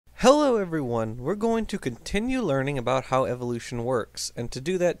Hello everyone! We're going to continue learning about how evolution works, and to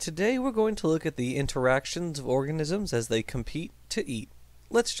do that today we're going to look at the interactions of organisms as they compete to eat.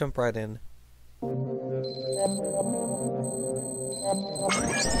 Let's jump right in.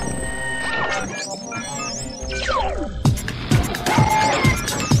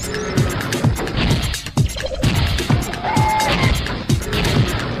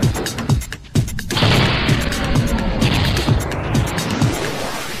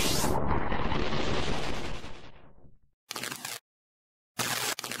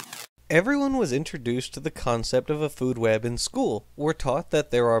 Everyone was introduced to the concept of a food web in school. We're taught that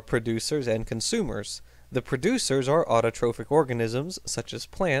there are producers and consumers. The producers are autotrophic organisms, such as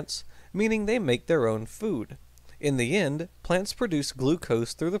plants, meaning they make their own food. In the end, plants produce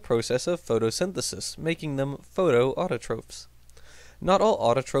glucose through the process of photosynthesis, making them photoautotrophs. Not all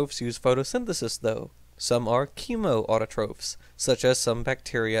autotrophs use photosynthesis, though. Some are chemoautotrophs, such as some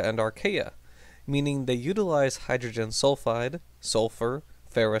bacteria and archaea, meaning they utilize hydrogen sulfide, sulfur,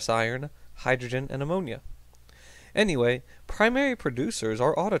 ferrous iron, hydrogen, and ammonia. Anyway, primary producers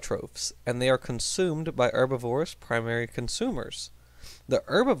are autotrophs, and they are consumed by herbivorous primary consumers. The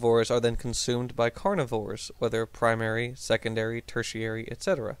herbivores are then consumed by carnivores, whether primary, secondary, tertiary,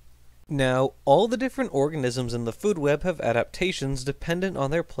 etc. Now, all the different organisms in the food web have adaptations dependent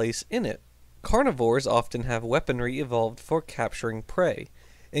on their place in it. Carnivores often have weaponry evolved for capturing prey,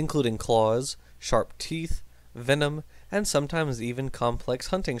 including claws, sharp teeth, venom, and sometimes even complex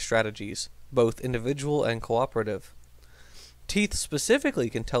hunting strategies, both individual and cooperative. Teeth specifically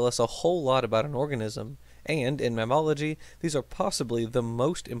can tell us a whole lot about an organism, and in mammalogy, these are possibly the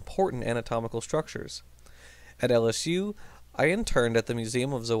most important anatomical structures. At LSU, I interned at the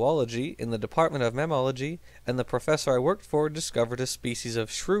Museum of Zoology in the Department of Mammalogy, and the professor I worked for discovered a species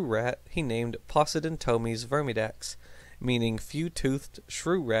of shrew rat he named Posidontomys vermidax, meaning few-toothed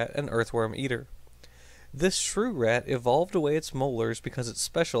shrew rat and earthworm eater. This shrew rat evolved away its molars because it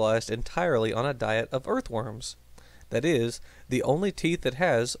specialized entirely on a diet of earthworms. That is, the only teeth it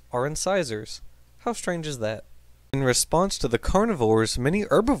has are incisors. How strange is that? In response to the carnivores, many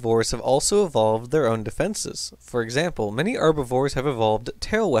herbivores have also evolved their own defenses. For example, many herbivores have evolved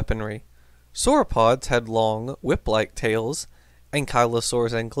tail weaponry. Sauropods had long, whip-like tails,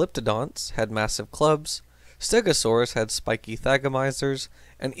 ankylosaurs and glyptodonts had massive clubs, stegosaurs had spiky thagomizers,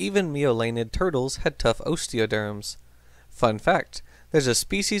 and even miolanid turtles had tough osteoderms. Fun fact, there's a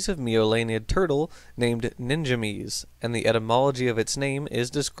species of miolanid turtle named ninjames, and the etymology of its name is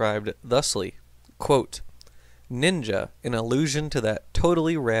described thusly. Quote, ninja, in allusion to that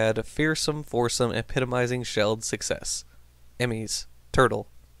totally rad, fearsome, foursome, epitomizing shelled success. Emmys, turtle.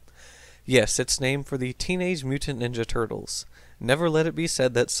 Yes, it's named for the Teenage Mutant Ninja Turtles. Never let it be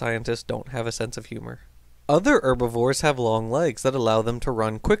said that scientists don't have a sense of humor. Other herbivores have long legs that allow them to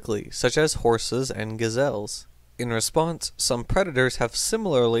run quickly, such as horses and gazelles. In response, some predators have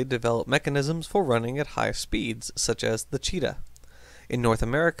similarly developed mechanisms for running at high speeds, such as the cheetah. In North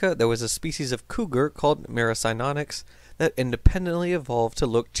America, there was a species of cougar called Myricynonyx that independently evolved to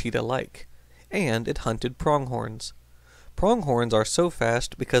look cheetah-like, and it hunted pronghorns. Pronghorns are so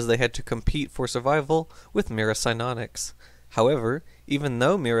fast because they had to compete for survival with Myricynonyx. However, even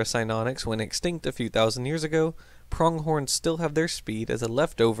though Myricynonyx went extinct a few thousand years ago, pronghorns still have their speed as a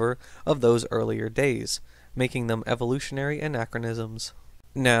leftover of those earlier days, making them evolutionary anachronisms.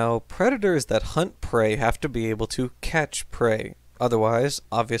 Now, predators that hunt prey have to be able to catch prey. Otherwise,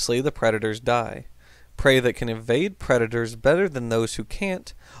 obviously, the predators die. Prey that can evade predators better than those who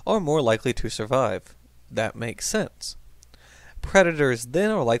can't are more likely to survive. That makes sense. Predators then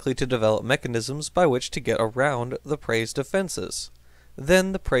are likely to develop mechanisms by which to get around the prey's defenses.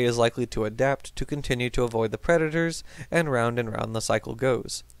 Then the prey is likely to adapt to continue to avoid the predators, and round the cycle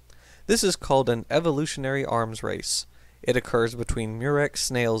goes. This is called an evolutionary arms race. It occurs between murex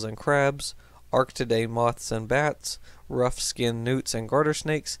snails and crabs, Arctidae moths and bats, rough-skinned newts and garter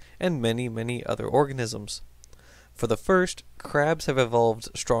snakes, and many, many other organisms. For the first, crabs have evolved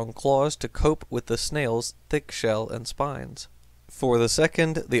strong claws to cope with the snail's thick shell and spines. For the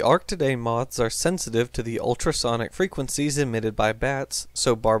second, the Arctidae moths are sensitive to the ultrasonic frequencies emitted by bats,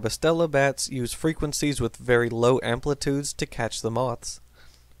 so Barbastella bats use frequencies with very low amplitudes to catch the moths.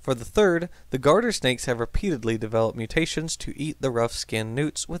 For the third, the garter snakes have repeatedly developed mutations to eat the rough-skinned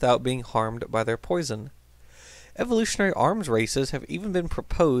newts without being harmed by their poison. Evolutionary arms races have even been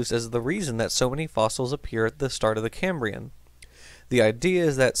proposed as the reason that so many fossils appear at the start of the Cambrian. The idea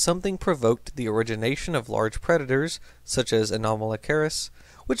is that something provoked the origination of large predators, such as Anomalocaris,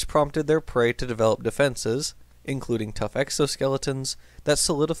 which prompted their prey to develop defenses, including tough exoskeletons, that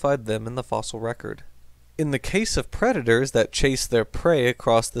solidified them in the fossil record. In the case of predators that chase their prey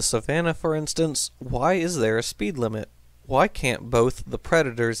across the savanna, for instance, why is there a speed limit? Why can't both the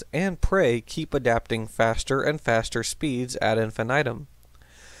predators and prey keep adapting faster and faster speeds ad infinitum?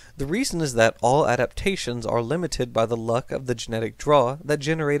 The reason is that all adaptations are limited by the luck of the genetic draw that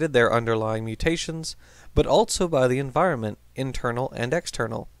generated their underlying mutations, but also by the environment, internal and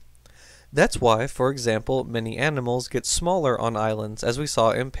external. That's why, for example, many animals get smaller on islands, as we saw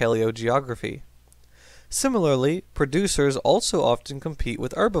in paleogeography. Similarly, producers also often compete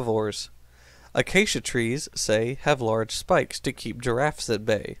with herbivores. Acacia trees, say, have large spikes to keep giraffes at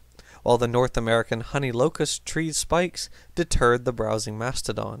bay, while the North American honey locust tree's spikes deterred the browsing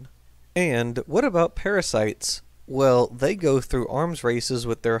mastodon. And what about parasites? Well, they go through arms races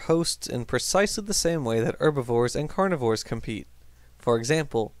with their hosts in precisely the same way that herbivores and carnivores compete. For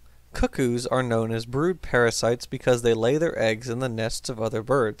example, cuckoos are known as brood parasites because they lay their eggs in the nests of other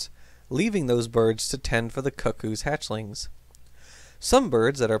birds, leaving those birds to tend for the cuckoo's hatchlings. Some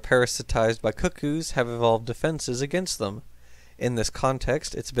birds that are parasitized by cuckoos have evolved defenses against them. In this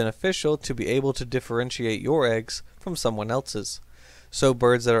context, it's beneficial to be able to differentiate your eggs from someone else's. So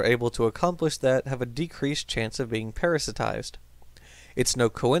birds that are able to accomplish that have a decreased chance of being parasitized. It's no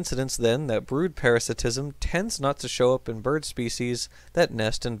coincidence then that brood parasitism tends not to show up in bird species that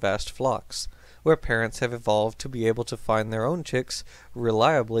nest in vast flocks, where parents have evolved to be able to find their own chicks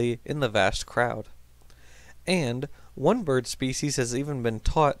reliably in the vast crowd. And one bird species has even been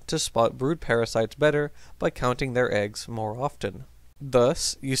taught to spot brood parasites better by counting their eggs more often.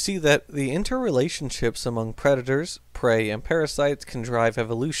 Thus, you see that the interrelationships among predators, prey, and parasites can drive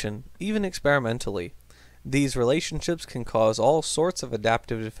evolution, even experimentally. These relationships can cause all sorts of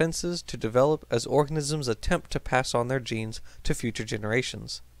adaptive defenses to develop as organisms attempt to pass on their genes to future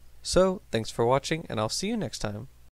generations. So, thanks for watching, and I'll see you next time.